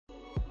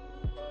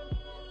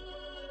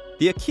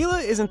The Aquila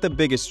isn't the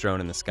biggest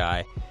drone in the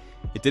sky.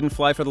 It didn't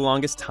fly for the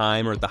longest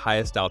time or at the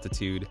highest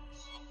altitude.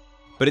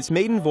 But its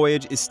maiden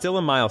voyage is still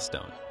a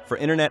milestone for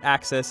internet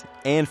access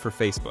and for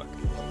Facebook.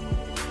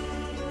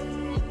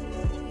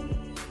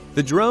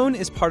 The drone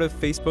is part of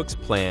Facebook's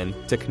plan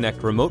to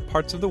connect remote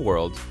parts of the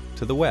world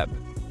to the web.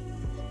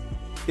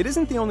 It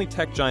isn't the only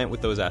tech giant with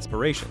those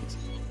aspirations.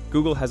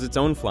 Google has its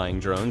own flying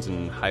drones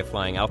and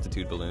high-flying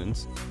altitude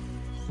balloons.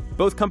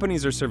 Both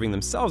companies are serving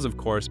themselves, of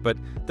course, but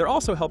they're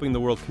also helping the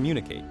world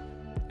communicate.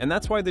 And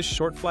that's why this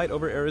short flight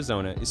over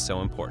Arizona is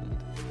so important.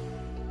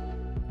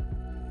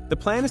 The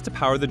plan is to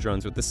power the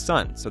drones with the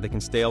sun so they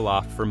can stay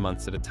aloft for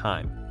months at a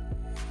time.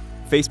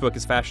 Facebook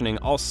is fashioning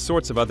all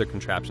sorts of other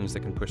contraptions that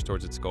can push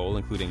towards its goal,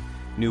 including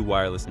new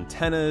wireless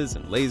antennas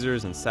and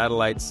lasers and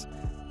satellites.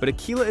 But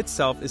Aquila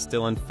itself is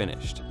still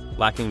unfinished,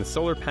 lacking the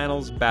solar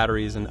panels,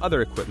 batteries, and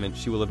other equipment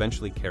she will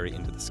eventually carry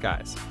into the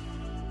skies.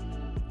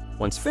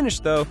 Once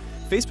finished, though,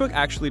 Facebook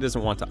actually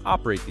doesn't want to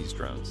operate these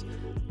drones.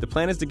 The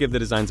plan is to give the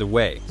designs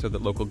away so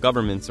that local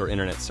governments or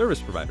internet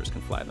service providers can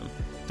fly them,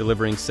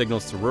 delivering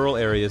signals to rural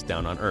areas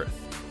down on Earth.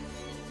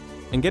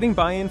 And getting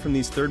buy-in from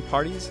these third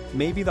parties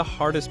may be the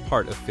hardest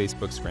part of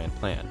Facebook's grand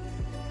plan.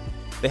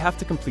 They have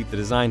to complete the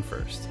design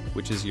first,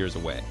 which is years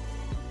away.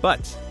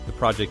 But the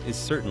project is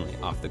certainly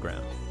off the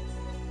ground.